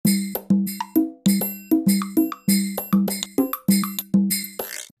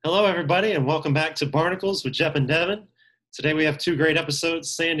everybody, and welcome back to Barnacles with Jeff and Devin. Today we have two great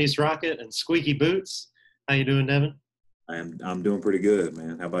episodes, Sandy's Rocket and Squeaky Boots. How you doing, Devin? I'm doing pretty good,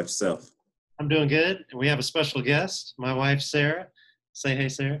 man. How about yourself? I'm doing good, and we have a special guest, my wife, Sarah. Say hey,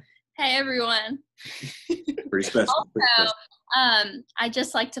 Sarah. Hey, everyone. Pretty special. Also, I'd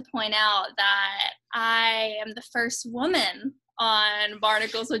just like to point out that I am the first woman on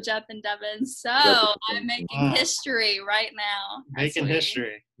Barnacles with Jeff and Devin, so I'm making history right now. Making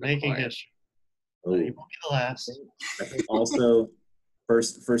history. Oh. You won't be the last. I think also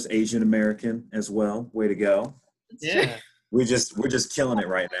first Asian American as well. Way to go. Yeah. We're just killing it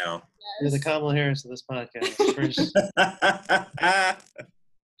right now. You're the Kamala Harris of this podcast. First.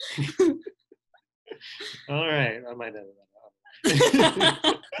 All right. I might edit that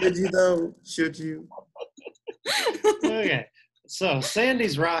out. Should you though? Should you? Okay. So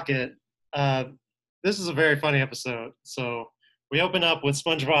Sandy's Rocket, this is a very funny episode. So we open up with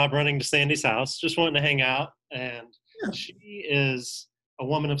SpongeBob running to Sandy's house, just wanting to hang out. And she is a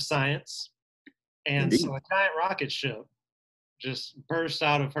woman of science. And Indeed. So a giant rocket ship just burst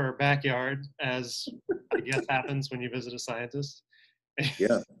out of her backyard, as I guess happens when you visit a scientist.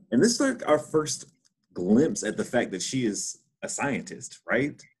 Yeah. And this is like our first glimpse at the fact that she is a scientist,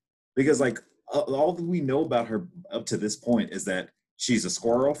 right? Because like all that we know about her up to this point is that she's a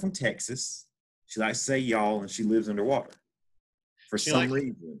squirrel from Texas. She likes to say y'all, and she lives underwater for some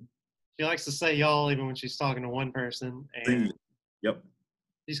reason. She likes to say y'all even when she's talking to one person. And Yep.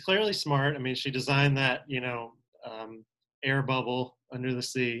 she's clearly smart. I mean, she designed that, air bubble under the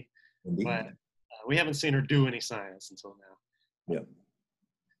sea. Indeed. But we haven't seen her do any science until now. Yep.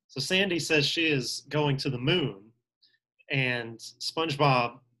 So Sandy says she is going to the moon, and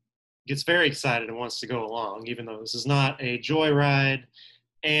SpongeBob gets very excited and wants to go along, even though this is not a joyride.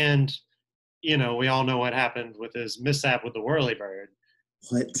 And, we all know what happened with his mishap with the whirlybird.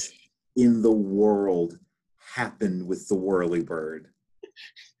 What in the world happened with the whirlybird?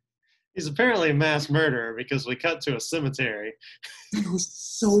 He's apparently a mass murderer because we cut to a cemetery. There were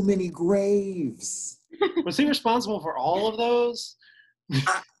so many graves. Was he responsible for all of those?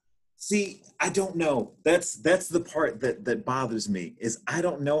 I don't know. That's the part that bothers me, is I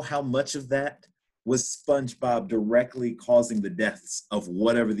don't know how much of that was SpongeBob directly causing the deaths of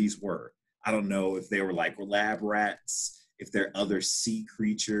whatever these were. I don't know if they were like lab rats, if they're other sea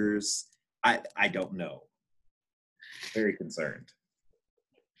creatures. I don't know. Very concerned.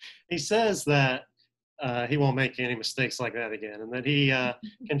 He says that he won't make any mistakes like that again, and that he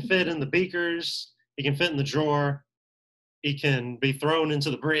can fit in the beakers, he can fit in the drawer, he can be thrown into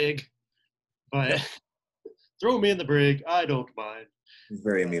the brig, but throw me in the brig, I don't mind. He's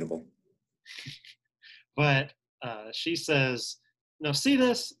very amenable. But she says, no, see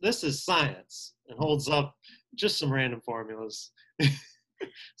this? This is science, and holds up just some random formulas,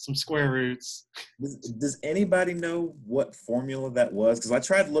 some square roots. Does anybody know what formula that was? Because I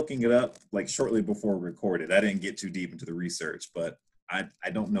tried looking it up like shortly before we recorded. I didn't get too deep into the research, but I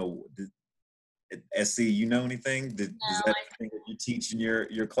don't know. SC, you know anything? Is that anything that you teach in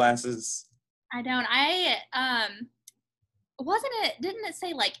your classes? I don't. Didn't it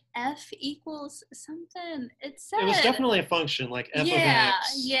say like F equals something? It was definitely a function, like F of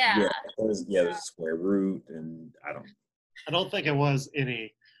X. Yeah. There's a square root, and I don't think it was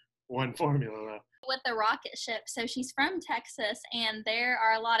any one formula, though. With the rocket ship, so she's from Texas, and there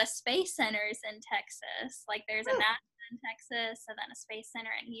are a lot of space centers in Texas. Like there's a NASA in Texas, and then a space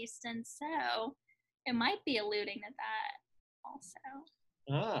center in Houston. So it might be alluding to that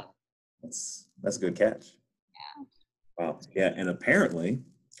also. That's a good catch. Yeah. Wow. Yeah, and apparently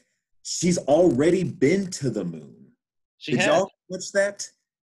she's already been to the moon. Did y'all watch that?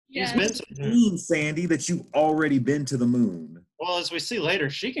 She's been to the moon, Sandy, that you've already been to the moon. Well, as we see later,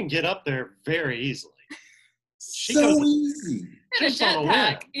 she can get up there very easily. So easy. And a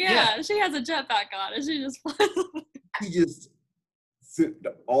jetpack. Yeah, she has a jetpack on and she just flies. She just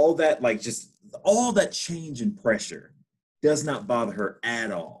all that change in pressure does not bother her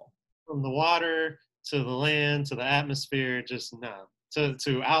at all. From the water to the land to the atmosphere, just no.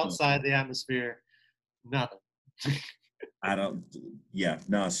 To outside the atmosphere, nothing.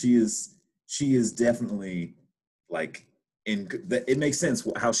 She is definitely like it makes sense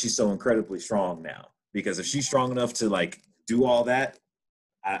how she's so incredibly strong now, because if she's strong enough to like do all that,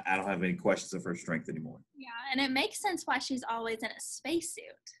 I don't have any questions of her strength anymore. Yeah, and it makes sense why she's always in a spacesuit.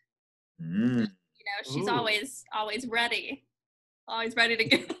 She's always ready to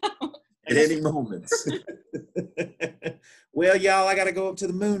go. At any moment. Well, y'all, I got to go up to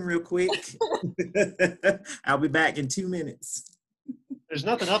the moon real quick. I'll be back in 2 minutes. There's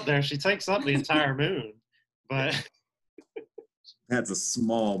nothing up there. She takes up the entire moon. But That's a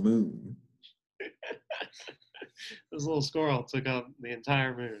small moon. This little squirrel took up the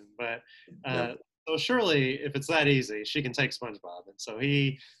entire moon. But Yeah. so surely, if it's that easy, she can take SpongeBob. And so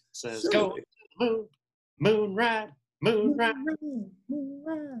he says, "Go Surely. to the moon, moon ride, moon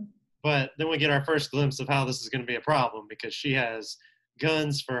ride." But then we get our first glimpse of how this is going to be a problem because she has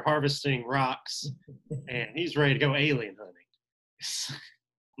guns for harvesting rocks, and he's ready to go alien hunting.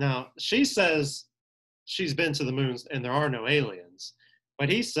 Now she says she's been to the moon and there are no aliens, but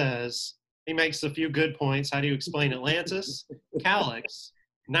he makes a few good points. How do you explain Atlantis, Calyx,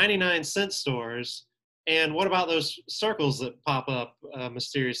 99-cent stores, and what about those circles that pop up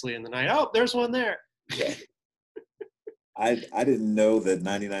mysteriously in the night? Oh, there's one there. Yeah. I didn't know that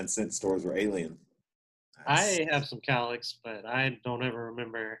 99-cent stores were alien. I have some Calyx, but I don't ever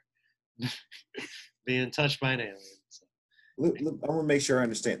remember being touched by an alien. So. Look, I want to make sure I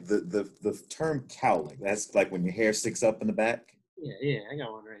understand the term cowling. That's like when your hair sticks up in the back, Yeah, I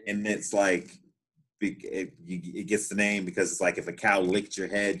got one right here. and it's like it gets the name because it's like if a cow licked your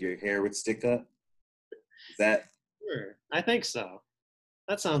head, your hair would stick up. Is that? Sure, I think so.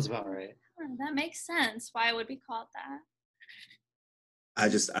 That sounds about right. That makes sense. Why it would be called that? I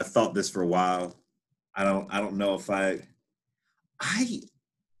thought this for a while. I don't know if I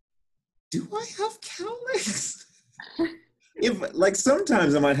do I have cowlicks? If like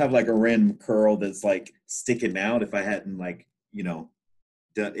sometimes I might have like a random curl that's like sticking out if I hadn't like, done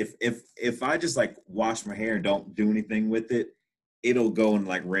if I just like wash my hair and don't do anything with it, it'll go in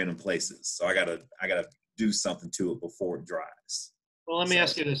like random places. So I gotta do something to it before it dries. Well, let me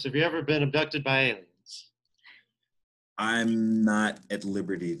ask you this. Have you ever been abducted by aliens? I'm not at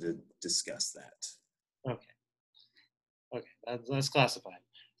liberty to discuss that. Okay, that's classified.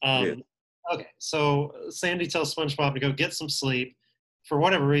 Yeah. Okay, so Sandy tells SpongeBob to go get some sleep. For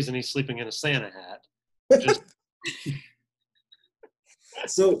whatever reason, he's sleeping in a Santa hat. Just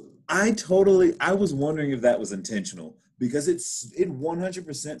So I was wondering if that was intentional because it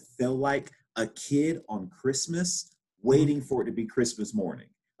 100% felt like a kid on Christmas waiting for it to be Christmas morning.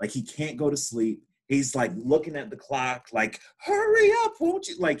 Like he can't go to sleep. He's like looking at the clock, like, hurry up, won't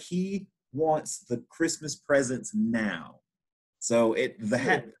you? Like he wants the Christmas presents now. So the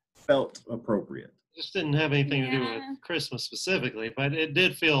hat felt appropriate. just didn't have anything to do with Christmas specifically, but it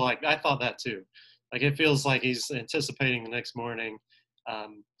did feel like I thought that too. Like it feels like he's anticipating the next morning.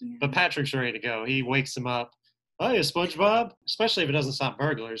 But Patrick's ready to go. He wakes him up. Oh, yeah, SpongeBob, especially if it doesn't stop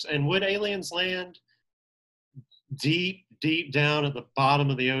burglars. And would aliens land deep, deep down at the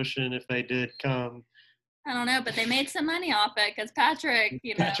bottom of the ocean if they did come? I don't know, but they made some money off it because Patrick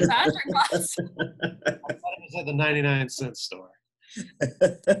was. I thought it was at the 99-cent store.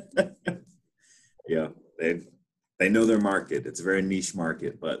 Yeah, they know their market. It's a very niche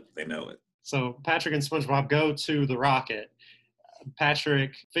market, but they know it. So Patrick and SpongeBob go to the rocket.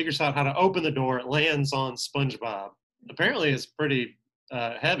 Patrick figures out how to open the door. It lands on SpongeBob. Apparently, it's pretty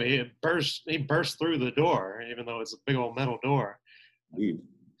heavy. He bursts through the door, even though it's a big old metal door. Indeed.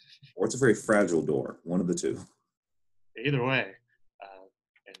 Or it's a very fragile door. One of the two. Either way.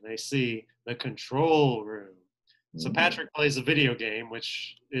 And they see the control room. So Patrick plays a video game,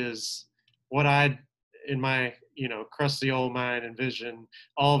 which is what I, in my crusty old mind, envision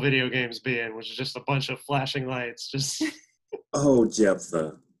all video games being, which is just a bunch of flashing lights. Just oh,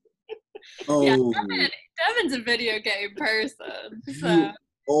 Jephthah. Oh, yeah, Devin's a video game person. So.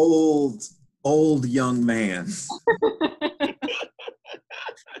 Old young man.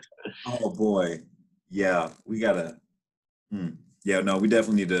 Oh boy, yeah, we gotta. Yeah, no, we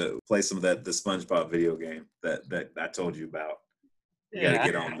definitely need to play some of the SpongeBob video game that I told you about. We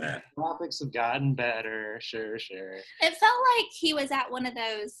gotta get on that. Graphics have gotten better, sure. It felt like he was at one of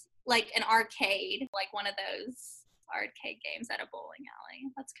those, like an arcade, like one of those arcade games at a bowling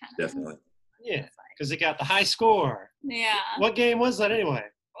alley. That's kind of definitely. Yeah, because he got the high score. Yeah. What game was that anyway?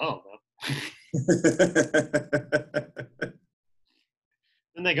 Oh,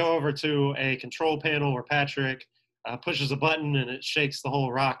 Then they go over to a control panel where Patrick pushes a button and it shakes the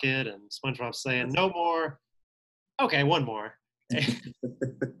whole rocket, and SpongeBob's saying, "No more." Okay, one more.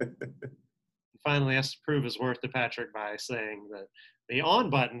 Finally has to prove his worth to Patrick by saying that the on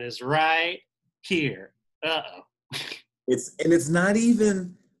button is right here. Uh-oh. It's not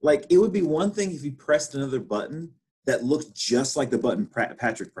even like, it would be one thing if he pressed another button that looked just like the button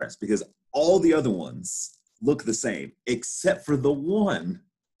Patrick pressed, because all the other ones look the same except for the one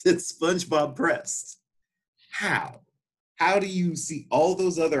that SpongeBob pressed. How do you see all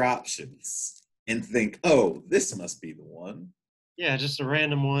those other options and think, oh, this must be the one? Yeah, just a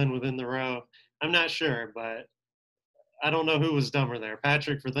random one within the row. I'm not sure, but I don't know who was dumber there,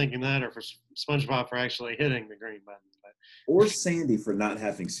 Patrick for thinking that, or for SpongeBob for actually hitting the green button. But Or Sandy for not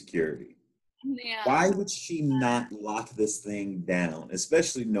having security. Yeah. Why would she not lock this thing down,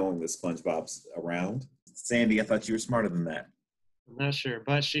 especially knowing that SpongeBob's around? Sandy, I thought you were smarter than that. I'm not sure,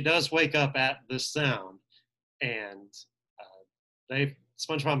 but she does wake up at this sound, and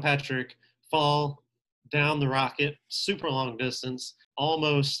SpongeBob and Patrick fall down the rocket, super long distance,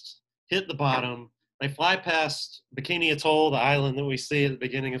 almost hit the bottom. They fly past Bikini Atoll, the island that we see at the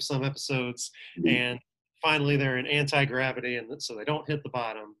beginning of some episodes, and finally they're in anti-gravity, and so they don't hit the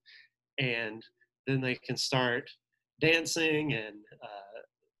bottom. And then they can start dancing and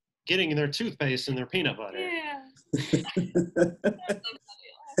getting their toothpaste and their peanut butter. Yeah.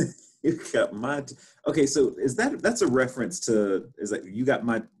 You got my okay. So that's a reference to you got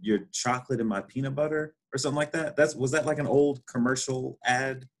your chocolate and my peanut butter or something like that? Was that like an old commercial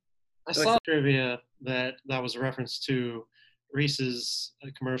ad? I saw trivia that was a reference to Reese's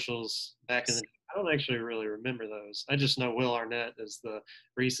commercials back in the day. I don't actually really remember those. I just know Will Arnett is the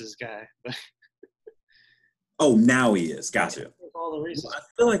Reese's guy. Oh, now he is. Gotcha. All the Reese's. Well, I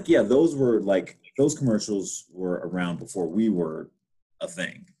feel like those commercials were around before we were a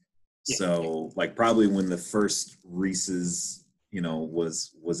thing. Yeah. So like probably when the first Reese's,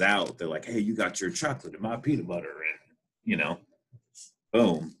 was out, they're like, hey, you got your chocolate and my peanut butter, and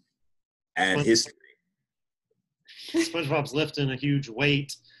boom, add history. SpongeBob's lifting a huge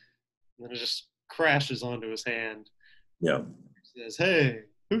weight, and then it just crashes onto his hand. Yeah. He says, hey,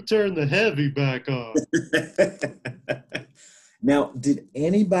 who turned the heavy back on? Now, did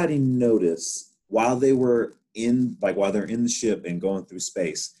anybody notice while they're in the ship and going through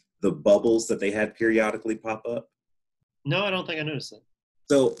space, the bubbles that they had periodically pop up? No, I don't think I noticed that.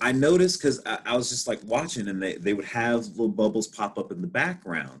 So I noticed because I was just like watching, and they would have little bubbles pop up in the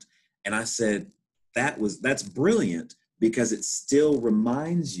background. And I said, that's brilliant, because it still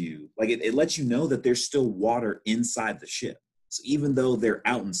reminds you, like it lets you know that there's still water inside the ship. So even though they're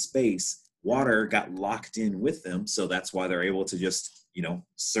out in space, water got locked in with them. So that's why they're able to just,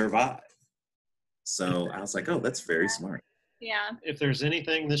 survive. So I was like, oh, that's very smart. Yeah. If there's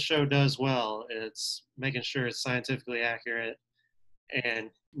anything this show does well, it's making sure it's scientifically accurate and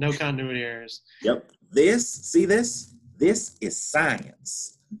no continuity errors. Yep. This is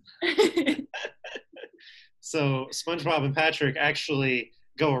science. So SpongeBob and Patrick actually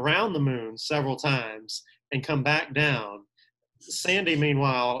go around the moon several times and come back down. Sandy,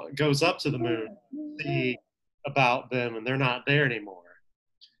 meanwhile, goes up to the moon to see about them, and they're not there anymore.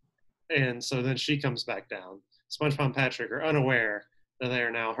 And so then she comes back down. SpongeBob and Patrick are unaware that they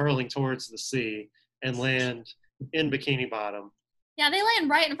are now hurling towards the sea and land in Bikini Bottom. Yeah, they land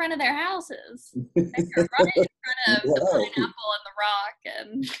right in front of their houses. They're right in front of the pineapple and the rock.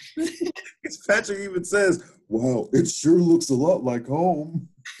 And Patrick even says, wow, it sure looks a lot like home.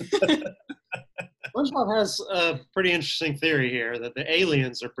 SpongeBob has a pretty interesting theory here that the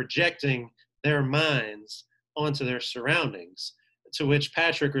aliens are projecting their minds onto their surroundings, to which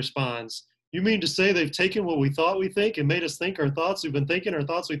Patrick responds, you mean to say they've taken what we thought we think and made us think our thoughts we've been thinking, our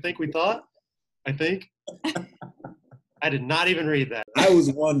thoughts we think we thought? I think. I did not even read that. I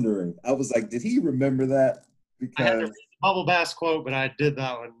was wondering. I was like, did he remember that? Because I had to read the Bubble Bass quote, but I did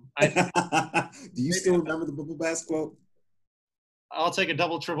that one. Do you still remember the Bubble Bass quote? I'll take a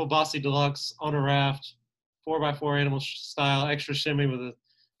double, triple Bossy Deluxe on a raft, 4x4 animal style, extra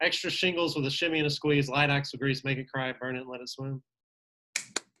shingles with a shimmy and a squeeze, light axle grease, make it cry, burn it, and let it swim.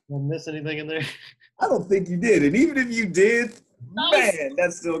 Did I miss anything in there? I don't think you did. And even if you did, man,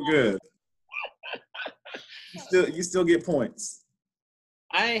 that's still good. You still get points.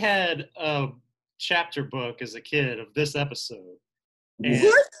 I had a chapter book as a kid of this episode.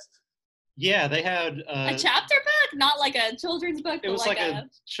 What? Yeah, they had a chapter book, not like a children's book. It was like a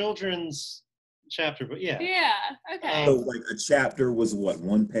children's chapter book. Yeah. Yeah. Okay. So like a chapter was what,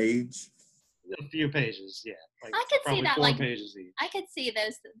 one page? A few pages. Yeah. Like I could see that. 4 like pages each. I could see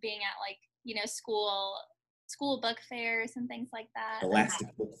those being at like school book fairs and things like that.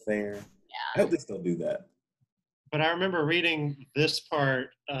 Elastic Book Fair. Yeah. I hope they still do that. But I remember reading this part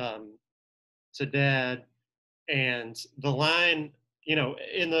to Dad, and the line,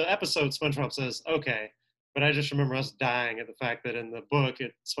 in the episode, SpongeBob says, okay, but I just remember us dying at the fact that in the book,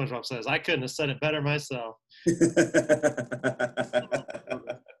 SpongeBob says, I couldn't have said it better myself.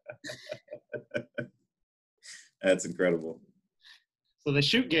 That's incredible. So they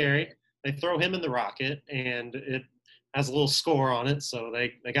shoot Gary, they throw him in the rocket, and it has a little score on it, so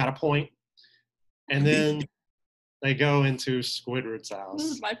they got a point. And then they go into Squidward's house.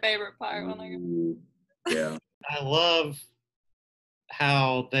 This is my favorite part. Yeah. I love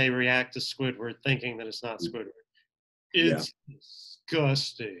how they react to Squidward thinking that it's not Squidward. It's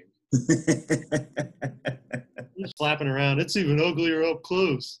disgusting. He's flapping around. It's even uglier up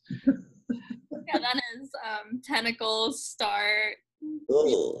close. Yeah, then his tentacles start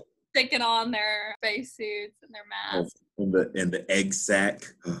Ugh. sticking on their spacesuits and their masks. And the egg sack.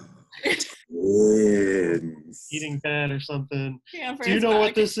 Twins. Eating that or something. Yeah, for Do you his know what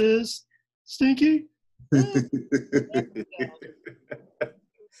back. this is? Stinky?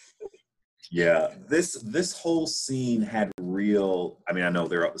 Yeah, this whole scene had real. I mean, I know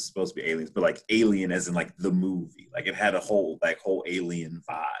they're supposed to be aliens, but like Alien, as in like the movie, like it had a whole Alien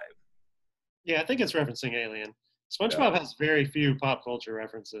vibe. Yeah, I think it's referencing Alien. SpongeBob has very few pop culture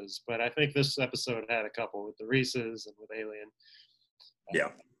references, but I think this episode had a couple with the Reese's and with Alien. Yeah.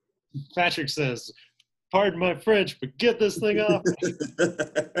 Patrick says, "Pardon my French, but get this thing off."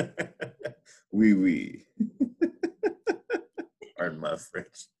 Oui. Pardon my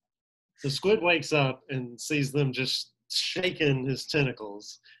French. The squid wakes up and sees them just shaking his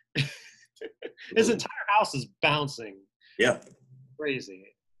tentacles. His entire house is bouncing. Yeah.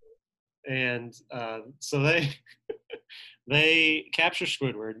 Crazy. And so they capture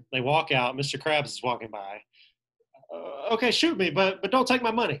Squidward. They walk out. Mr. Krabs is walking by. Okay, shoot me, but don't take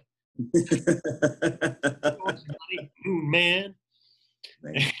my money. Man.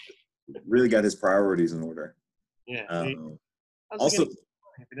 Man, really got his priorities in order. Yeah. Also,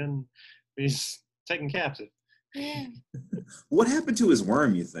 he's taken captive. Yeah. what happened to his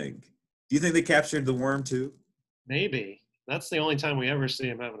worm, you think? Do you think they captured the worm too? Maybe. That's the only time we ever see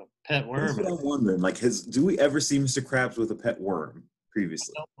him having a pet That's worm. what I'm wondering. Like, do we ever see Mr. Krabs with a pet worm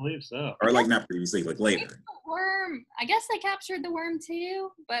previously? I don't believe so. Or like not previously, like later. Worm. I guess they captured the worm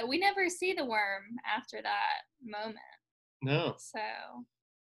too, but we never see the worm after that moment. No. So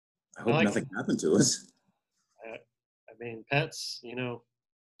I hope nothing happened to us. I mean, pets, you know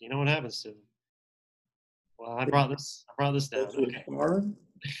what happens to them. Well, I brought this down. Okay. Farm?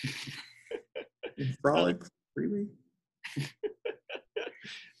 Frolic freely?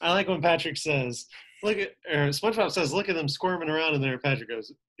 I like when Patrick says, SpongeBob says, "Look at them squirming around in there." Patrick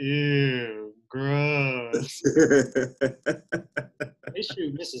goes, "Ew, gross." They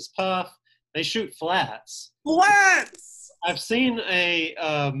shoot Mrs. Puff. They shoot Flats. Flats! I've seen a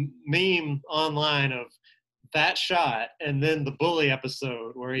meme online of that shot and then the bully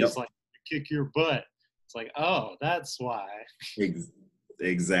episode where he's like, "Kick your butt." It's like, oh, that's why.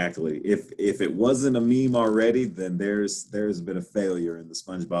 Exactly. If it wasn't a meme already, then there's been a failure in the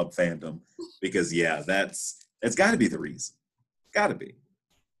SpongeBob fandom, because that's got to be the reason. Got to be.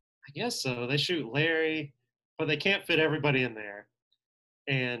 I guess so. They shoot Larry, but they can't fit everybody in there.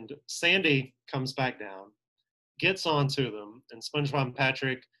 And Sandy comes back down, gets onto them, and SpongeBob and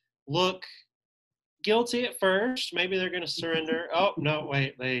Patrick look guilty at first. Maybe they're going to surrender. Oh, no,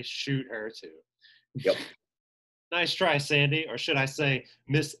 wait, they shoot her too. Yep. Nice try, Sandy, or should I say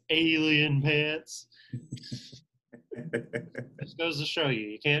Miss Alien Pants? This goes to show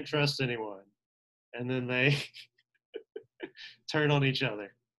you can't trust anyone. And then they turn on each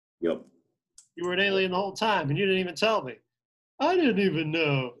other. Yep. You were an alien the whole time, and you didn't even tell me. I didn't even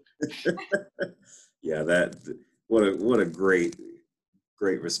know. Yeah, what a great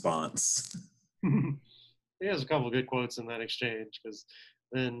response. He has a couple of good quotes in that exchange, because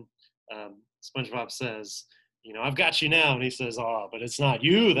then SpongeBob says, "I've got you now," and he says, "Oh, but it's not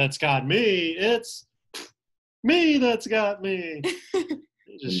you that's got me. It's me that's got me."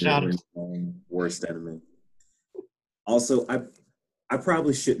 He just shouted. Worst enemy. Also, I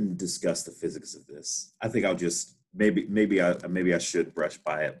probably shouldn't discuss the physics of this. I think I'll just maybe I should brush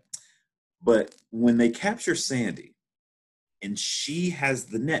by it. But when they capture Sandy and she has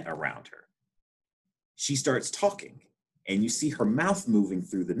the net around her, she starts talking and you see her mouth moving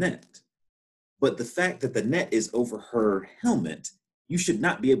through the net. But the fact that the net is over her helmet, you should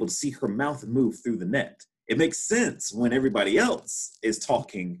not be able to see her mouth move through the net. It makes sense when everybody else is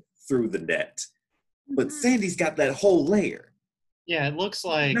talking through the net. But Sandy's got that whole layer. Yeah, it looks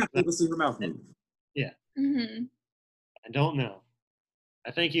like Not able to see her mouth move. Yeah. Mm-hmm. I don't know. I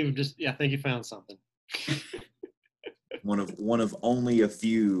think you found something. One of only a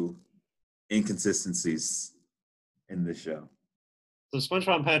few inconsistencies in this show. So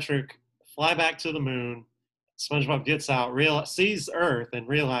SpongeBob and Patrick fly back to the moon. SpongeBob gets out, sees Earth, and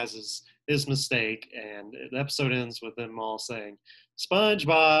realizes his mistake. And the episode ends with them all saying,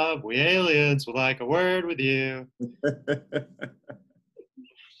 "SpongeBob, we aliens would like a word with you."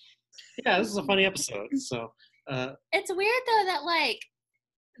 Yeah, this is a funny episode. So It's weird though that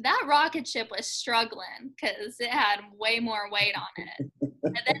that rocket ship was struggling because it had way more weight on it.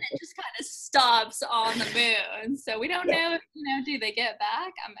 and then it just kind of stops on the moon. So we don't know if, do they get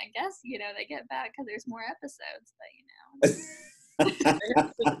back? I guess, they get back because there's more episodes, but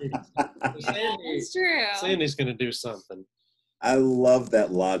it's true. Sandy's going to do something. I love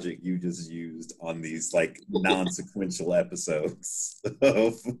that logic you just used on these like non-sequential episodes.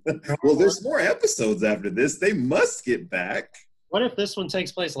 Well, there's more episodes after this. They must get back. What if this one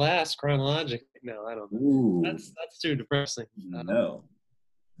takes place last chronologically? No, I don't know. That's too depressing. No.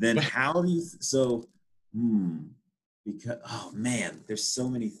 Then how do you because there's so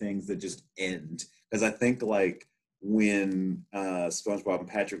many things that just end. Because I think like when SpongeBob and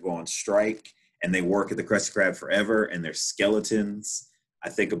Patrick go on strike and they work at the Krusty Krab forever and they're skeletons. I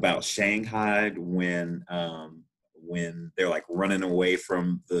think about Shanghai when they're like running away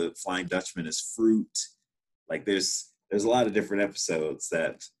from the Flying Dutchman as fruit. Like there's a lot of different episodes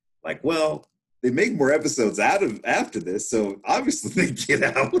that like, well, they make more episodes after this, so obviously they get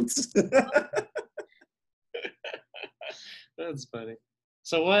out. That's funny.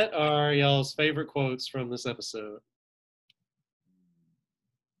 So what are y'all's favorite quotes from this episode?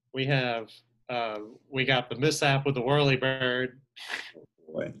 We have we got the mishap with the whirly bird.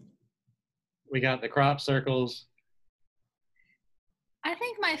 Boy. We got the crop circles. I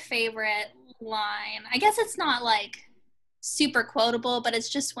think my favorite line, I guess it's not like super quotable, but it's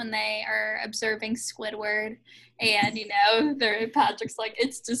just when they are observing Squidward and, Patrick's like,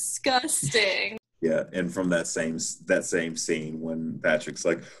 it's disgusting. Yeah, and from that same scene when Patrick's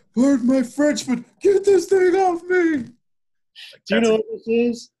like, pardon my French, but get this thing off me. Like, do you know what this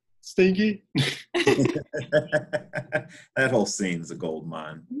is? Stinky. That whole scene's a gold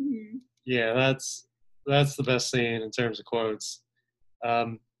mine. Mm-hmm. Yeah, that's the best scene in terms of quotes.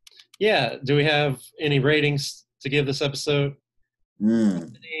 Yeah, do we have any ratings to give this episode?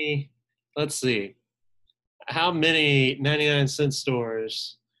 Let's see. How many 99-cent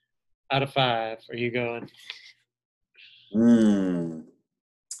stores out of 5 are you going? I'm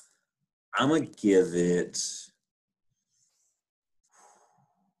going to give it...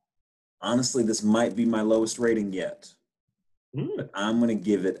 Honestly, this might be my lowest rating yet. But I'm going to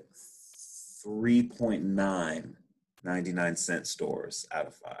give it 3.9 99-cent stores out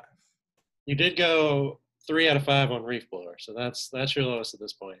of 5. You did go 3 out of 5 on Reef Blower, so that's your lowest at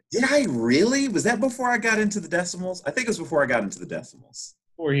this point. Did I really? Was that before I got into the decimals? I think it was before I got into the decimals.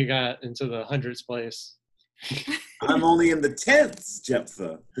 Before you got into the hundreds place. I'm only in the tenths,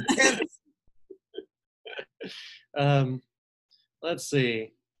 Jephthah. The tenths. Let's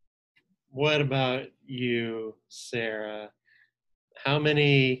see. What about you, Sarah? How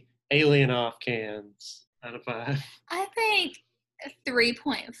many Alien Off cans out of 5? I think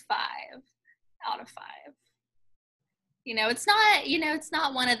 3.5 out of 5. It's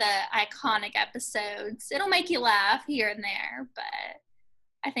not one of the iconic episodes. It'll make you laugh here and there, but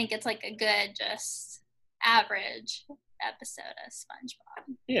I think it's like a good, just average episode of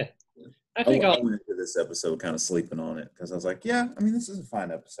SpongeBob. Yeah. I think I went into this episode kind of sleeping on it because I was like, this is a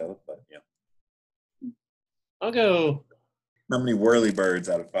fine episode, but yeah. I'll go. How many whirly birds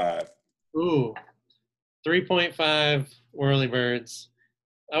out of 5? Ooh, 3.5 whirly birds.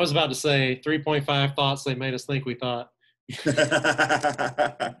 I was about to say 3.5 thoughts they made us think we thought.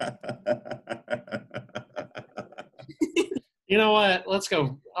 You know what? Let's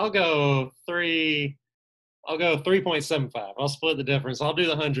go. I'll go 3.75. I'll split the difference. I'll do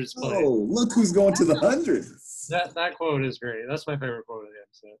the hundreds play. Oh, look who's going to the hundreds. That quote is great. That's my favorite quote of the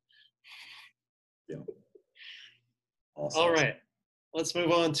episode. Yeah. Awesome. All right. Let's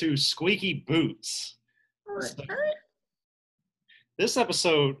move on to Squeaky Boots. So, this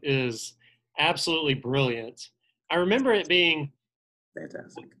episode is absolutely brilliant. I remember it being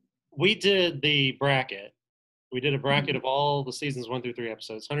fantastic. We did the bracket. We did a bracket of all the seasons 1 through 3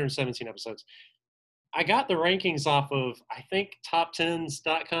 episodes, 117 episodes. I got the rankings off of, I think,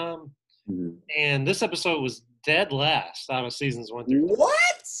 top10s.com. And this episode was dead last out of seasons 1 through 3.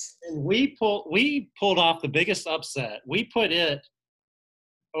 What? And we pulled off the biggest upset. We put it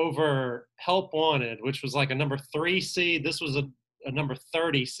over Help Wanted, which was like a number 3 seed. This was a number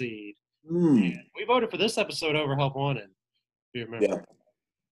 30 seed. And we voted for this episode over Help Wanted. Do you remember?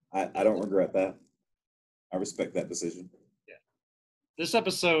 Yeah. I don't regret that. I respect that decision. Yeah. This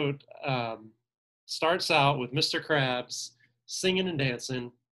episode starts out with Mr. Krabs singing and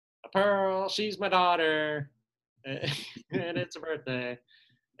dancing. Pearl, she's my daughter, and it's her birthday.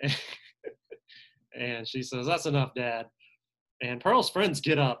 And she says, that's enough, Dad. And Pearl's friends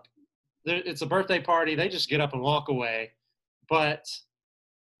get up. It's a birthday party. They just get up and walk away. But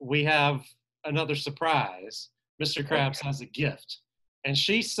we have another surprise. Mr. Krabs has a gift. And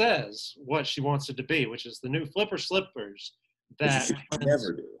she says what she wants it to be, which is the new Flipper Slippers that you should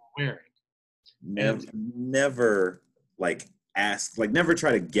never do. wearing. Never like ask, like never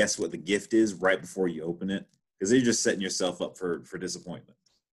try to guess what the gift is right before you open it, because you're just setting yourself up for disappointment.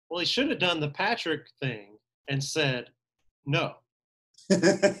 Well, he should have done the Patrick thing and said, no. No,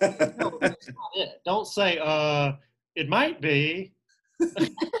 that's not it. Don't say, it might be.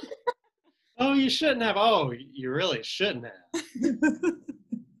 Oh, you shouldn't have. Oh, you really shouldn't have. A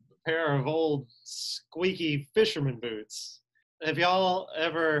pair of old squeaky fisherman boots. Have y'all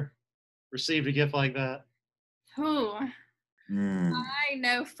ever received a gift like that? Ooh. I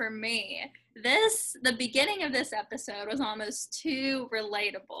know for me, the beginning of this episode was almost too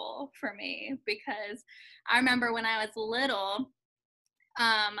relatable for me, because I remember when I was little,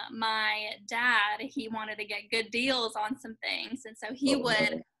 my dad, he wanted to get good deals on some things, and so he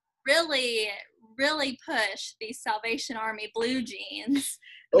would really, really push these Salvation Army blue jeans.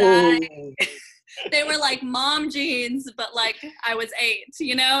 They were like mom jeans, but like I was 8,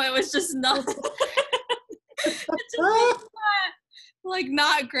 you know? It was just not,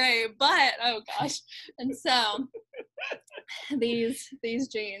 not great, but oh gosh. And so these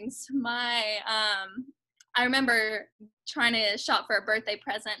jeans, I remember trying to shop for a birthday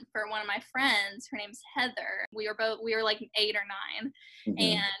present for one of my friends. Her name's Heather. We were like 8 or 9,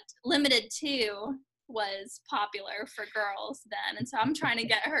 and Limited 2 was popular for girls then. And so I'm trying to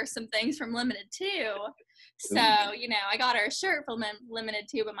get her some things from Limited 2. So, I got her a shirt from Limited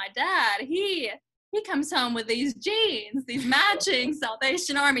 2, but my dad, he comes home with these jeans, these matching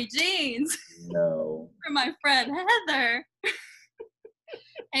Salvation Army jeans. No. From my friend Heather.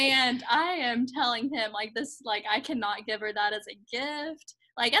 And I am telling him, like, this, like, I cannot give her that as a gift.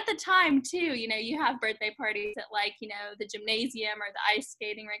 Like, at the time, too, you have birthday parties at, like, the gymnasium or the ice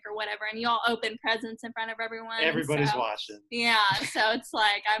skating rink or whatever, and you all open presents in front of everyone. Everybody's watching. Yeah, so it's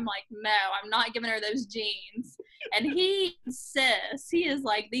like, I'm like, no, I'm not giving her those jeans. And he insists. He is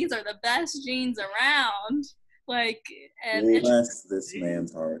like, these are the best jeans around. Like, and bless this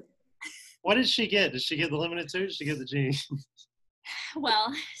man's heart. What did she get? Did she get the Limited 2? Did she get the jeans?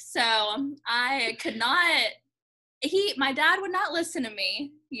 Well, so I could not, my dad would not listen to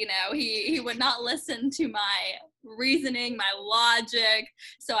me, he would not listen to my reasoning, my logic.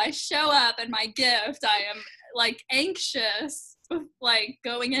 So I show up and my gift, I am like anxious, like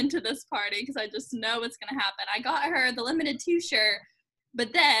going into this party, because I just know what's going to happen. I got her the Limited 2 shirt,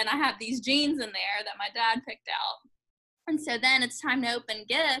 but then I have these jeans in there that my dad picked out. And so then it's time to open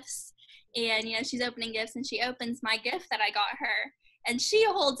gifts. And, she's opening gifts, and she opens my gift that I got her. And she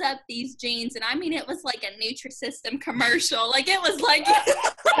holds up these jeans, and I mean, it was like a Nutrisystem commercial. Like, it was like...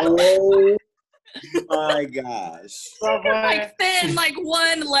 Oh, my gosh. Like, thin, like,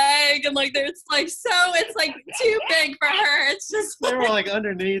 one leg, and, like, there's, like, it's, like, too big for her. It's just... They were, like,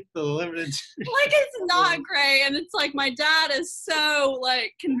 underneath the Limited 2. Like, it's not great, and it's, like, my dad is so,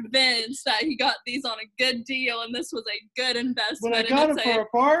 like, convinced that he got these on a good deal, and this was a good investment. But I got them for a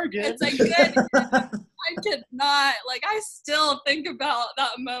bargain. It's a good... I could not, like, I still think about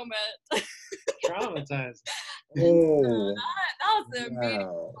that moment. Traumatized. Oh, that was the immediate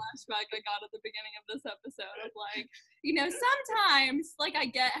flashback I got at the beginning of this episode of, like, sometimes, like, I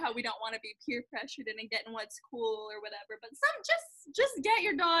get how we don't want to be peer pressured into getting what's cool or whatever, but just get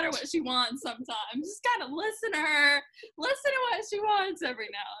your daughter what she wants sometimes. Just kind of listen to what she wants every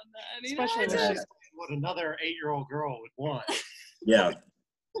now and then. Especially when she's what another 8-year-old girl would want. Yeah.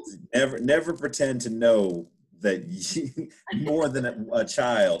 Never pretend to know that more than a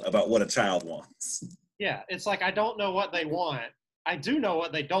child about what a child wants. Yeah, it's like, I don't know what they want. I do know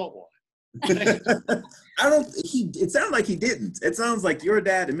what they don't want. It sounds like he didn't. It sounds like your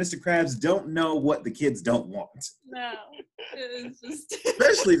dad and Mr. Krabs don't know what the kids don't want. No, it was just...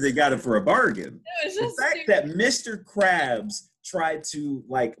 Especially if they got it for a bargain. It was just the fact that Mr. Krabs tried to,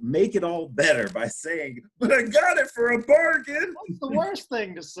 like, make it all better by saying, but I got it for a bargain. What's the worst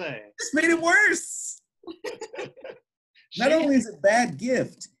thing to say? Just made it worse. Not only is it a bad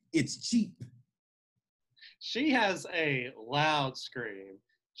gift, it's cheap. She has a loud scream,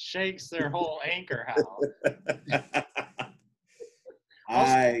 shakes their whole anchor house.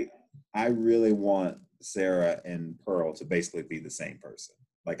 I really want Sarah and Pearl to basically be the same person.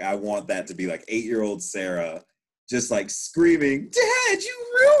 Like, I want that to be like 8-year-old Sarah just like screaming, "Dad, you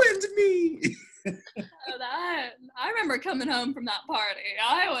ruined me!" I remember coming home from that party.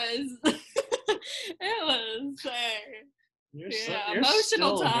 It was a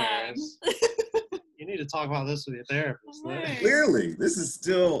emotional time. You need to talk about this with your therapist. Right. Clearly, this is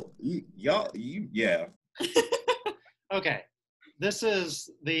still yeah. Okay, this is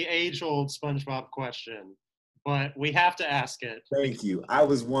the age-old SpongeBob question. but we have to ask it. Thank you. I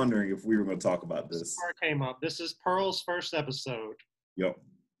was wondering if we were going to talk about This this. part came up. This is Pearl's first episode. Yep.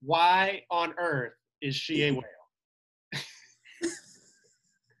 Why on earth is she a whale?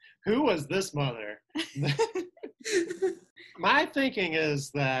 Who was this mother? My thinking is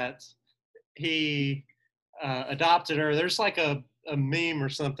that he adopted her. There's like a meme or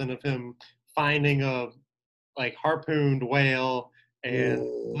something of him finding a like harpooned whale, and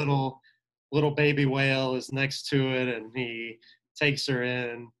little baby whale is next to it, and he takes her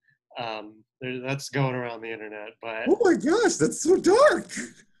in. That's going around the internet, but Oh my gosh, that's so dark.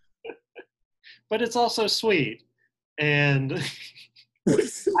 but it's also sweet, and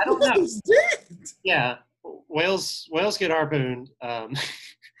I don't know. Yeah, whales get harpooned,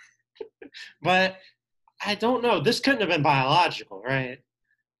 but I don't know. This couldn't have been biological, right?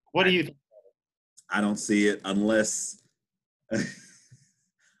 What do you think? I don't see it unless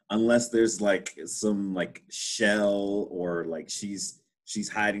unless there's like some like shell, or like she's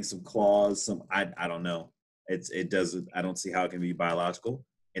hiding some claws. I don't know. It doesn't. I don't see how it can be biological,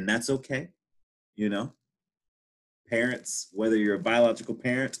 and that's okay. You know, parents, whether you're a biological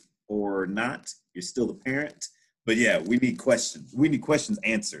parent or not, you're still a parent. But yeah, we need questions. We need questions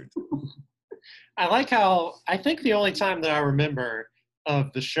answered. I like how I think the only time that I remember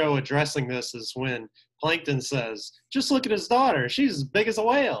of the show addressing this is when Plankton says, "Just look at his daughter. She's as big as a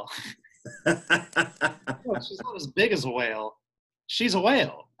whale." No, she's not as big as a whale. She's a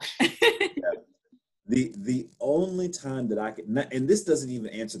whale. The only time that I can, and this doesn't even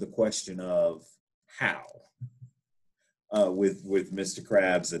answer the question of how, with Mr.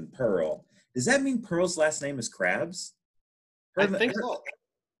 Krabs and Pearl. Does that mean Pearl's last name is Krabs? I think so.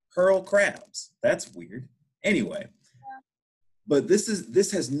 Pearl Krabs. That's weird. Anyway, but this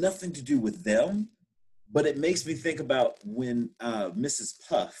has nothing to do with them. But it makes me think about when Mrs.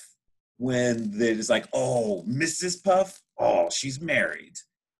 Puff, when there's like, oh, Mrs. Puff, oh, she's married.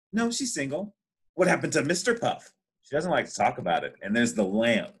 No, she's single. What happened to Mr. Puff? She doesn't like to talk about it. And there's the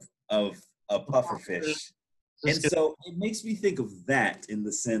lamp of a pufferfish. And so it makes me think of that in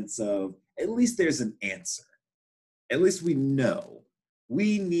the sense of at least there's an answer. At least we know.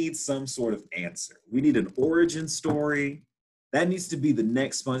 We need some sort of answer. We need an origin story. That needs to be the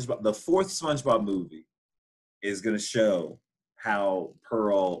next SpongeBob. The fourth SpongeBob movie is going to show how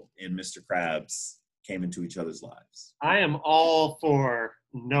Pearl and Mr. Krabs came into each other's lives. I am all for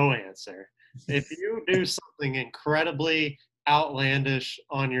no answer. If you do something incredibly outlandish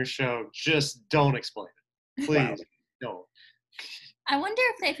on your show, just don't explain it. Please don't. I wonder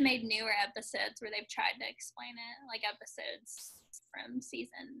if they've made newer episodes where they've tried to explain it, like episodes from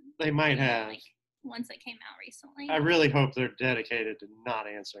season. They might have. Like ones that came out recently. I really hope they're dedicated to not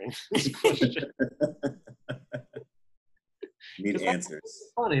answering this question. Need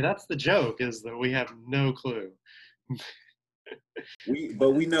answers. Funny, that's the joke, is that we have no clue.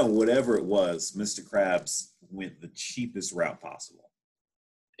 But we know whatever it was, Mr. Krabs went the cheapest route possible.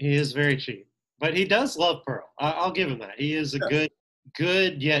 He is very cheap, but he does love Pearl. I'll give him that. He is a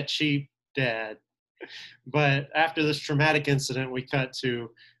good yet cheap dad. But after this traumatic incident, we cut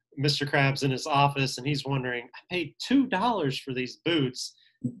to Mr. Krabs in his office, and he's wondering, I paid $2 for these boots.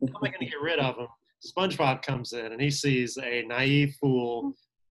 How am I going to get rid of them? SpongeBob comes in, and he sees a naive fool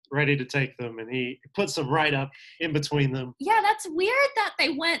ready to take them, and he puts them right up in between them. Yeah, that's weird that they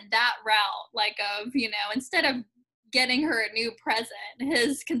went that route, like of, instead of getting her a new present,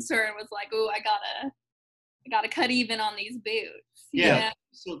 his concern was like, oh, I gotta cut even on these boots. Yeah.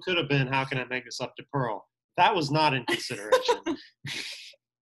 So it could have been, how can I make this up to Pearl? That was not in consideration.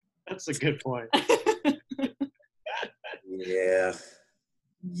 That's a good point. Yeah,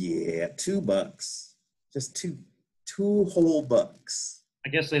 $2. Just two whole bucks. I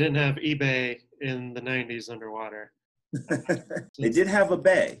guess they didn't have eBay in the 90s underwater. They did have a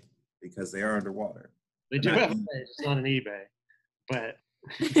bay because they are underwater. They do have a bay, it's not an eBay. But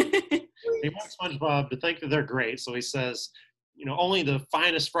he wants SpongeBob to think that they're great, so he says, only the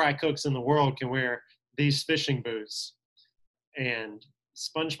finest fry cooks in the world can wear these fishing boots. And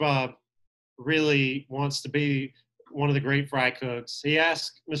SpongeBob really wants to be one of the great fry cooks. He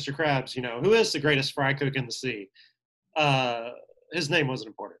asks Mr. Krabs, who is the greatest fry cook in the sea? His name wasn't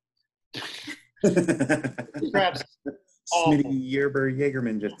important. Krabs. Smitty Yerber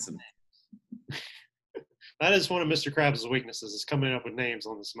Jaegerman Jensen. That is one of Mr. Krabs' weaknesses, is coming up with names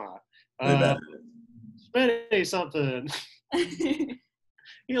on the spot. Smitty something. He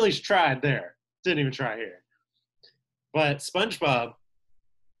at least tried there. Didn't even try here. But SpongeBob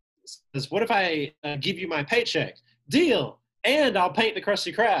says, what if I give you my paycheck? Deal. And I'll paint the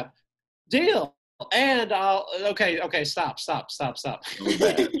Krusty Krab. Deal. And I'll, okay, stop.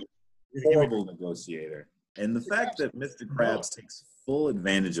 Horrible negotiator. And the fact that Mr. Krabs takes full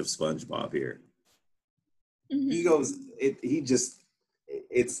advantage of SpongeBob here. He goes, it's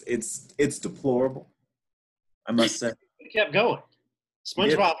deplorable, I must say. He kept going.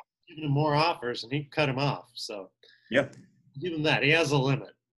 SpongeBob giving him more offers, and he cut him off. So, yeah, give him that. He has a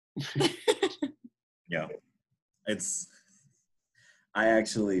limit. Yeah, I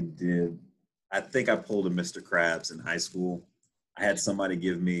actually did. I think I pulled a Mr. Krabs in high school. I had somebody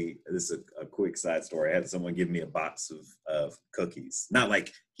give me, this is a quick side story. I had someone give me a box of cookies. Not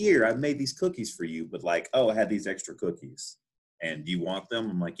like, here, I've made these cookies for you, but like, oh, I had these extra cookies. And do you want them?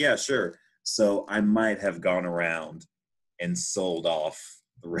 I'm like, yeah, sure. So I might have gone around and sold off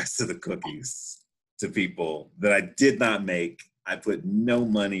the rest of the cookies to people that I did not make. I put no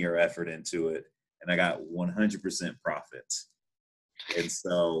money or effort into it, and I got 100% profit. And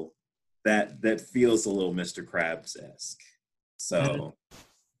so that feels a little Mr. Krabs-esque. So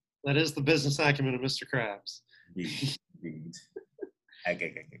that is the business acumen of Mr. Krabs. Indeed.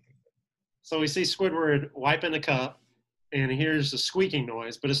 So we see Squidward wiping a cup, and he hears a squeaking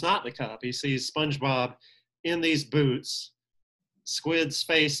noise, but it's not the cup. He sees SpongeBob in these boots. Squid's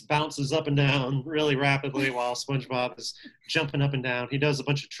face bounces up and down really rapidly while SpongeBob is jumping up and down. He does a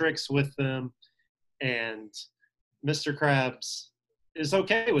bunch of tricks with them, and Mr. Krabs is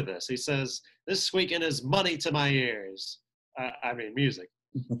okay with this. He says, "This squeaking is money to my ears." Music.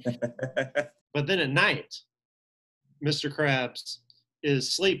 But then at night, Mr. Krabs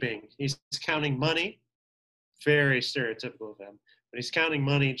is sleeping. He's counting money. Very stereotypical of him. But he's counting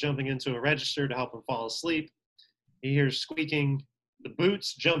money, jumping into a register to help him fall asleep. He hears squeaking. The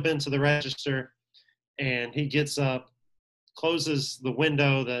boots jump into the register, and he gets up, closes the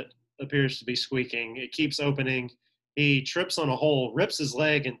window that appears to be squeaking. It keeps opening. He trips on a hole, rips his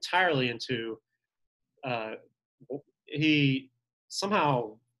leg entirely in two. He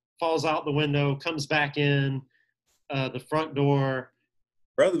somehow falls out the window, comes back in the front door.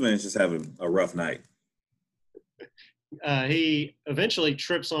 Brother Man's just having a rough night. He eventually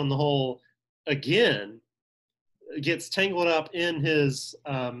trips on the hole again, gets tangled up in his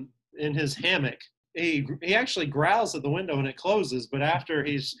hammock. He actually growls at the window and it closes, but after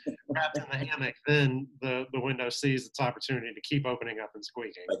he's wrapped in the hammock, then the window sees its opportunity to keep opening up and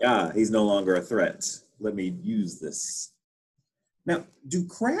squeaking. Like, he's no longer a threat. Let me use this. Now, do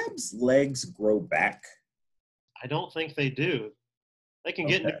crabs' legs grow back? I don't think they do. They can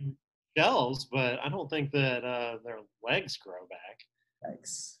get new shells, but I don't think that their legs grow back.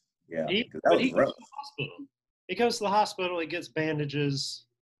 Thanks. Yeah. He goes to the hospital. He goes to the hospital. He gets bandages.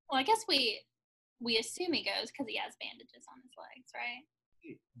 Well, I guess we assume he goes because he has bandages on his legs, right?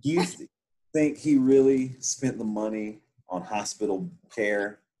 Do you think he really spent the money on hospital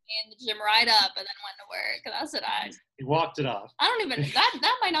care? And the gym right up and then went to work. That's what He walked it off. I don't even,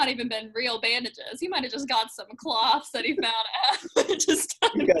 that might not even been real bandages. He might have just got some cloths that he found out.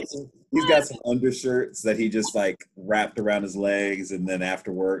 He's got some undershirts that he just like wrapped around his legs, and then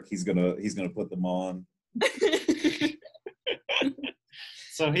after work he's gonna put them on.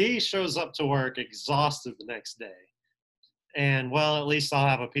 So he shows up to work exhausted the next day. And, well, at least I'll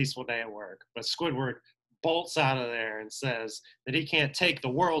have a peaceful day at work. But Squidward bolts out of there and says that he can't take the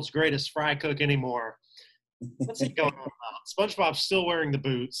world's greatest fry cook anymore. What's he going on about? SpongeBob's still wearing the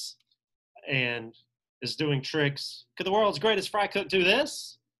boots and is doing tricks. Could the world's greatest fry cook do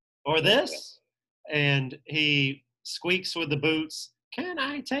this? Or this? And he squeaks with the boots. Can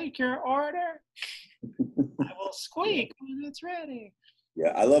I take your order? I will squeak when it's ready.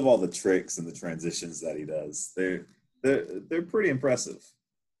 Yeah, I love all the tricks and the transitions that he does. They're pretty impressive.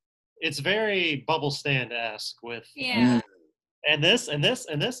 It's very bubble stand-esque with and this and this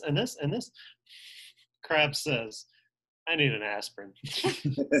and this and this and this. Krabs says, "I need an aspirin."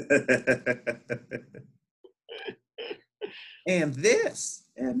 and this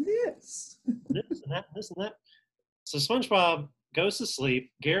and this. This and that, this and that. So SpongeBob goes to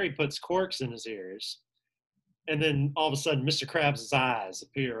sleep. Gary puts corks in his ears. And then all of a sudden, Mr. Krabs' eyes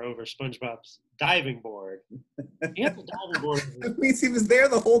appear over SpongeBob's diving board. He had the diving board. That means he was there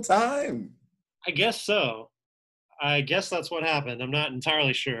the whole time. I guess so. I guess that's what happened. I'm not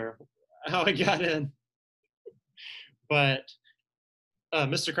entirely sure how he got in. But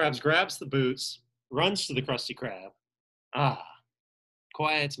Mr. Krabs grabs the boots, runs to the Krusty Krab.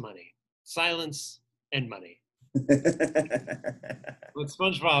 Quiet's money. Silence and money. But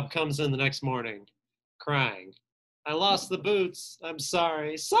SpongeBob comes in the next morning crying. I lost the boots. I'm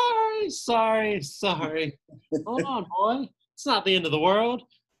sorry. Sorry. Hold on, boy. It's not the end of the world.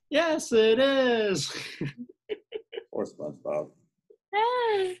 Yes, it is. Poor SpongeBob.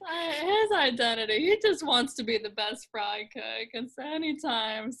 his identity. He just wants to be the best fry cook, and so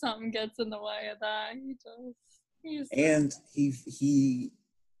anytime something gets in the way of that, And he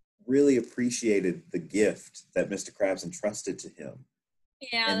really appreciated the gift that Mr. Krabs entrusted to him,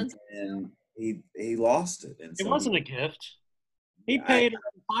 yeah. and he lost it. And It so wasn't a gift. He I- paid an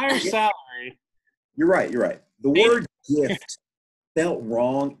entire salary. You're right. You're right. The word gift felt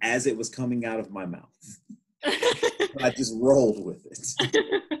wrong as it was coming out of my mouth. I just rolled with it.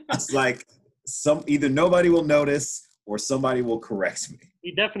 It's like either nobody will notice or somebody will correct me.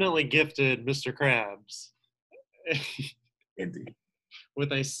 He definitely gifted Mr. Krabs Indeed.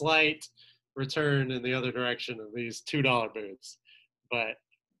 with a slight return in the other direction of these $2 boots. But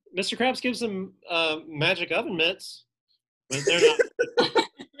Mr. Krabs gives him magic oven mitts, but they're not.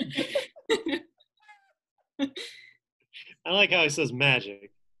 I like how he says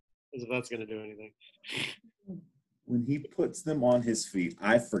magic, as if that's going to do anything. When he puts them on his feet,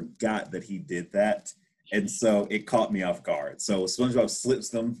 I forgot that he did that. And so it caught me off guard. So SpongeBob slips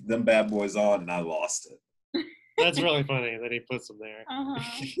them bad boys on, and I lost it. That's really funny that he puts them there. Uh-huh.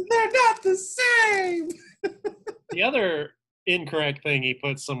 They're not the same. The other incorrect thing he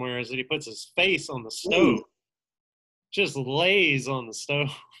puts somewhere is that he puts his face on the stove. Ooh. Just lays on the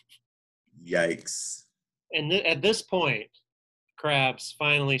stove. Yikes. And at this point, Krabs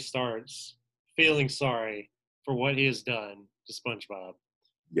finally starts feeling sorry for what he has done to SpongeBob.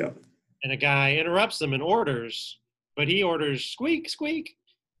 Yeah. And a guy interrupts him and orders, but he orders squeak, squeak.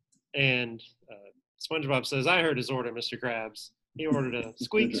 And SpongeBob says, I heard his order, Mr. Krabs. He ordered a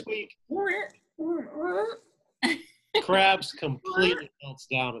squeak, squeak. Krabs completely melts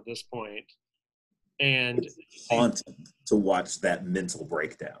down at this point. And It's haunting to watch that mental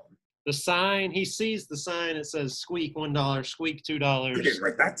breakdown. the sign, he sees the sign, it says squeak $1, squeak $2. You didn't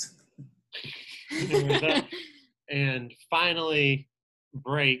write that. And finally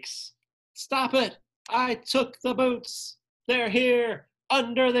breaks. Stop it! I took the boots. They're here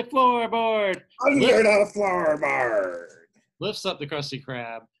under the floorboard. Under the floorboard. Lifts up the Krusty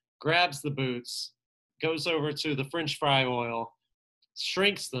Krab, grabs the boots, goes over to the French fry oil,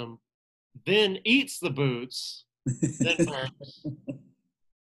 shrinks them, then eats the boots, then burns.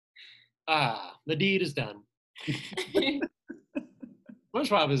 The deed is done.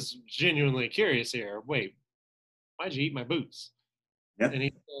 SpongeBob is genuinely curious here. Wait, why'd you eat my boots? Yeah. And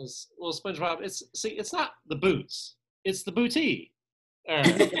he says, well, SpongeBob, it's not the boots. It's the booty.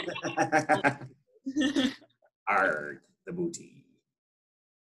 Arg, the booty.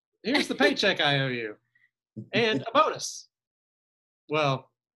 Here's the paycheck I owe you. And a bonus. Well,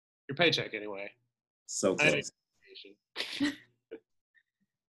 your paycheck anyway. So close.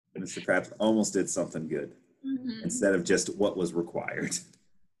 Mr. Krabs almost did something good instead of just what was required.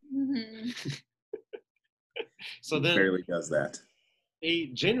 So then Barely does that.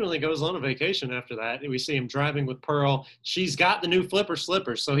 he genuinely goes on a vacation after that. We see him driving with Pearl. She's got the new flipper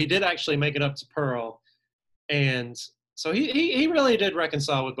slippers, so he did actually make it up to Pearl. And so he really did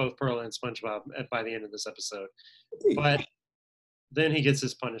reconcile with both Pearl and SpongeBob by the end of this episode. But then he gets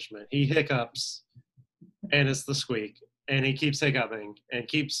his punishment. He hiccups, and it's the squeak. And he keeps hiccuping and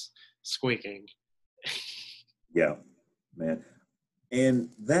keeps squeaking. Yeah, man. And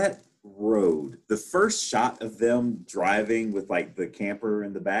that road, the first shot of them driving with like the camper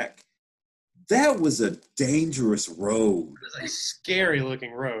in the back, that was a dangerous road. It was a scary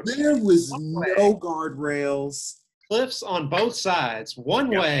looking road. There was no guardrails. Cliffs on both sides, one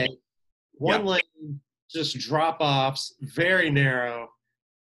way, one lane, just drop offs, very narrow.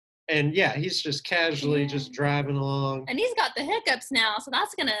 And yeah, he's just casually just driving along. And he's got the hiccups now, so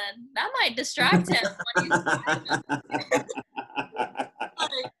that might distract him. When he's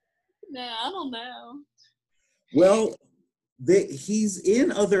No, I don't know. Well, he's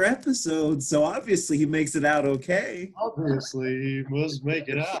in other episodes, so obviously he makes it out okay. Obviously, he must make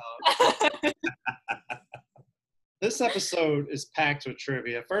it out. This episode is packed with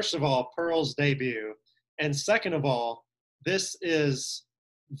trivia. First of all, Pearl's debut. And second of all, this is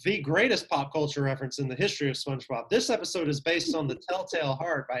the greatest pop culture reference in the history of SpongeBob. This episode is based on The Telltale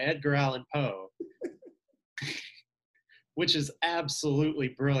Heart by Edgar Allan Poe, which is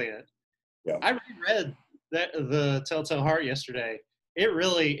absolutely brilliant. Yeah. I reread the Telltale Heart yesterday.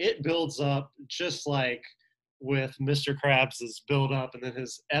 It builds up just like with Mr. Krabs' build up and then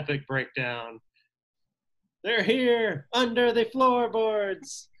his epic breakdown. They're here under the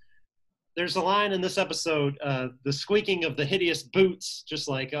floorboards. There's a line in this episode, the squeaking of the hideous boots, just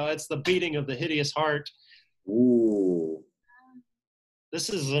like, it's the beating of the hideous heart. Ooh. This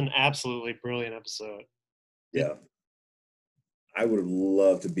is an absolutely brilliant episode. Yeah. I would have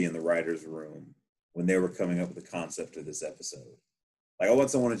loved to be in the writer's room when they were coming up with the concept of this episode. Like I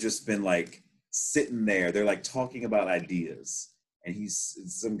want someone to just been like sitting there. They're like talking about ideas, and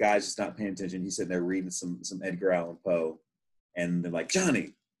some guy's just not paying attention. He's sitting there reading some Edgar Allan Poe, and they're like,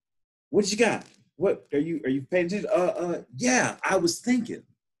 Johnny, what you got? What are you paying attention? Yeah, I was thinking.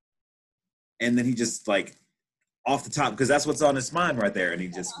 And then he just like off the top, because that's what's on his mind right there, and he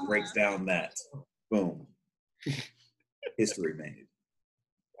just breaks down that. Boom. History made.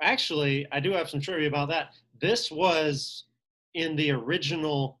 Actually, I do have some trivia about that. This was in the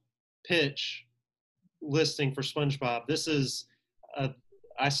original pitch listing for SpongeBob.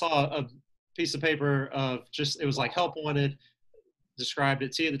 I saw a piece of paper of it was like help wanted, described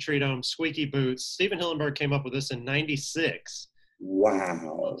it, Tea at the Tree Dome, squeaky boots. Steven Hillenburg came up with this in 96.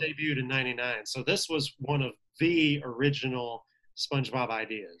 Wow. Debuted in 99. So this was one of the original SpongeBob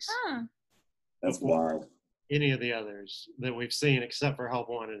ideas. Huh. That's wild. Any of the others that we've seen except for Help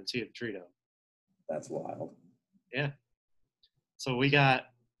Wanted and Tea at the Tree Dome. That's wild. Yeah. So we got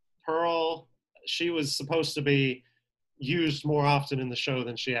Pearl. She was supposed to be used more often in the show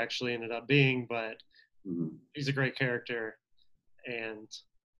than she actually ended up being, but she's a great character. And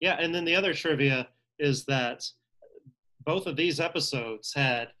yeah, and then the other trivia is that both of these episodes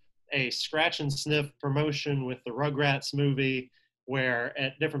had a scratch and sniff promotion with the Rugrats movie, where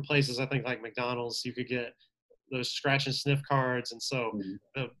at different places, I think like McDonald's, you could get those scratch and sniff cards. And so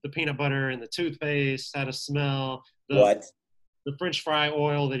the peanut butter and the toothpaste had a smell. The French fry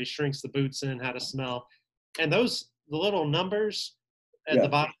oil that he shrinks the boots in had a smell. And the little numbers at the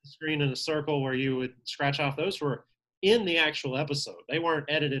bottom of the screen in a circle where you would scratch off, those were in the actual episode. They weren't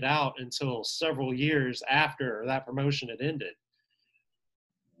edited out until several years after that promotion had ended.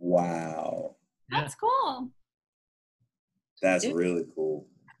 Wow. That's cool. That's really cool.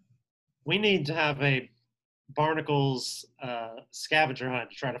 We need to have a Barnacles scavenger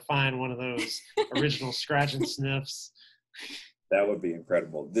hunt to try to find one of those original scratch and sniffs. That would be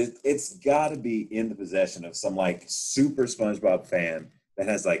incredible. It's got to be in the possession of some like super SpongeBob fan that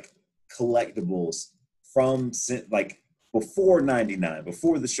has like collectibles from like before 99,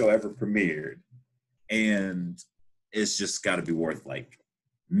 before the show ever premiered. And it's just got to be worth like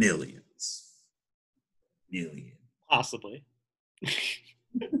millions. Possibly.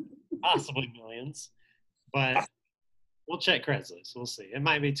 Possibly millions. But we'll check Craigslist. We'll see. It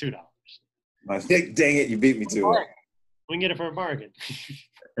might be $2. Dang it, you beat me to it. We can get it for a bargain.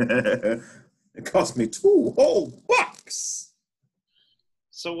 It cost me $2 whole bucks.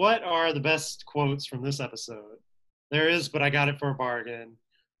 So what are the best quotes from this episode? There is, but I got it for a bargain.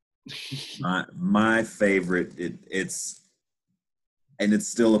 my favorite, it's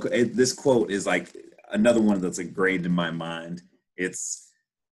still, this quote is like another one that's ingrained in my mind. It's,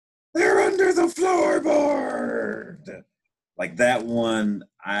 they're under the floorboard. Like that one,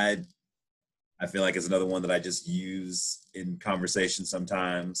 I feel like it's another one that I just use in conversation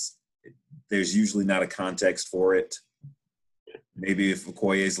sometimes. There's usually not a context for it. Maybe if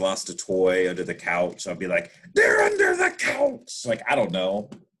Okoye's lost a toy under the couch, I'll be like, they're under the couch. Like, I don't know.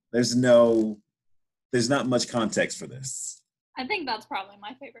 There's not much context for this. I think that's probably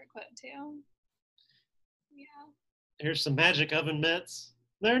my favorite quote too. Yeah. Here's some magic oven mitts.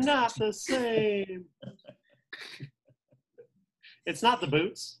 They're not the same. It's not the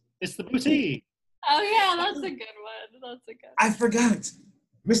boots. It's the booty. Oh yeah, that's a good one. I forgot.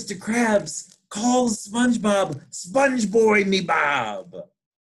 Mr. Krabs calls SpongeBob Sponge Boy me Bob.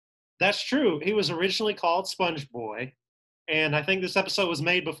 That's true. He was originally called Sponge Boy, and I think this episode was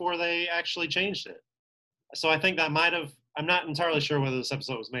made before they actually changed it. So I think that might have, I'm not entirely sure whether this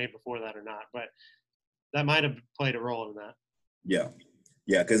episode was made before that or not, but that might have played a role in that. Yeah.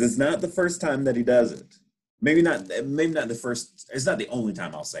 Yeah, because it's not the first time that he does it. Maybe not the first, it's not the only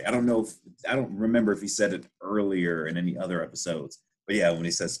time, I'll say. I don't remember if he said it earlier in any other episodes. But yeah, when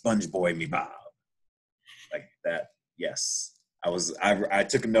he says Sponge Boy me Bob. Like that, yes. I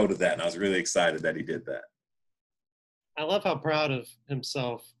took a note of that, and I was really excited that he did that. I love how proud of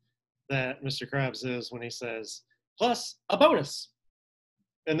himself that Mr. Krabs is when he says, plus a bonus.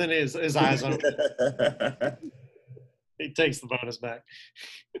 And then his eyes open. He takes the bonus back.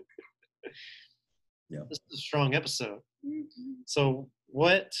 Yeah. This is a strong episode. Mm-hmm. So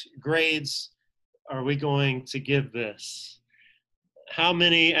what grades are we going to give this? How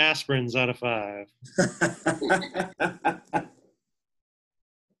many aspirins out of 5?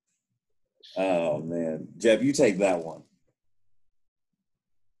 Oh, man. Jeff, you take that one.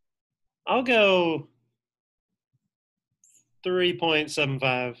 I'll go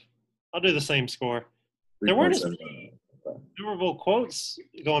 3.75. I'll do the same score. There weren't as many memorable quotes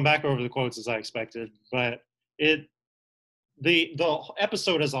going back over the quotes as I expected, but the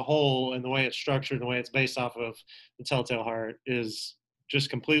episode as a whole and the way it's structured and the way it's based off of The Telltale Heart is just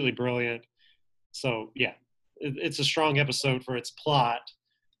completely brilliant. So yeah, it's a strong episode for its plot,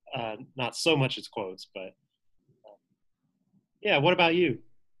 not so much its quotes, but yeah. What about you?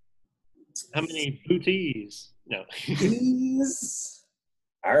 How many booties? No. These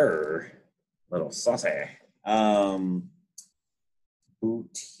are little saucy.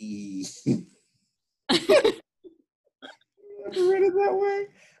 Booty. Never read it that way.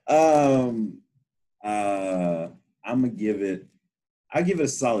 I'm gonna give it. I'll give it a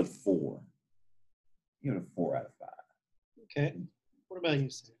solid 4. Give it a 4 out of 5. Okay. What about you,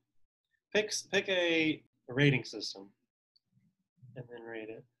 Sam? Pick a rating system and then rate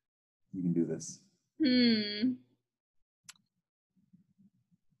it. You can do this.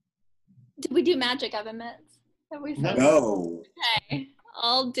 Did we do magic oven mitts? Have we said No. Okay,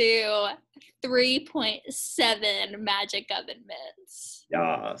 I'll do 3.7 magic oven mitts.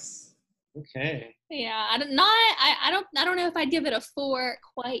 Yes. Okay. Yeah, I don't know if I'd give it a 4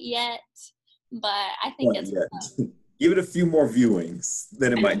 quite yet, but I think it's Give it a few more viewings,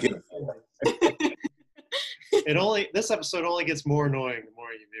 then it might get a 4. This episode only gets more annoying the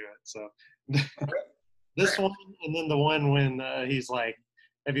more you do it. So this one, and then the one when he's like,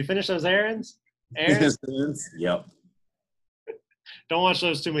 "Have you finished those errands?" Errands? Yep. Don't watch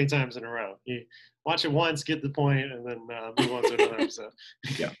those too many times in a row. You watch it once, get the point, and then move on to another episode.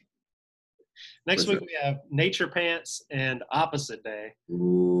 Yeah. Next week we have Nature Pants and Opposite Day.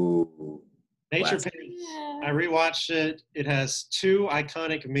 Ooh. Nature Classic. Pants. I rewatched it. It has 2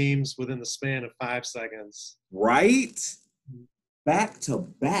 iconic memes within the span of 5 seconds. Right? Back to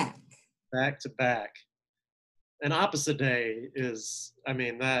back. Back to back. And Opposite Day is, I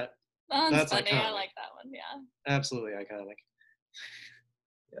mean, that's funny. iconic. I like that one. Yeah. Absolutely iconic.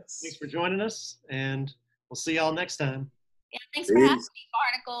 Yes. Thanks for joining us, and we'll see y'all next time. Yeah. Thanks for having me,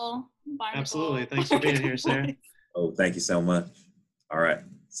 Barnacle. Absolutely. Thanks for being here, Sarah. Oh, thank you so much. All right.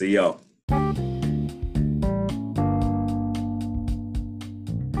 See y'all.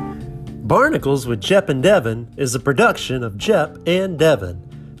 Barnacles with Jep and Devin is a production of Jep and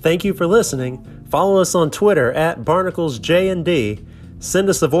Devin. Thank you for listening. Follow us on Twitter at BarnaclesJD. Send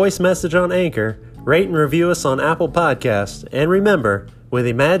us a voice message on Anchor. Rate and review us on Apple Podcasts. And remember, with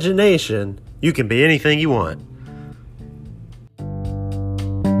imagination, you can be anything you want.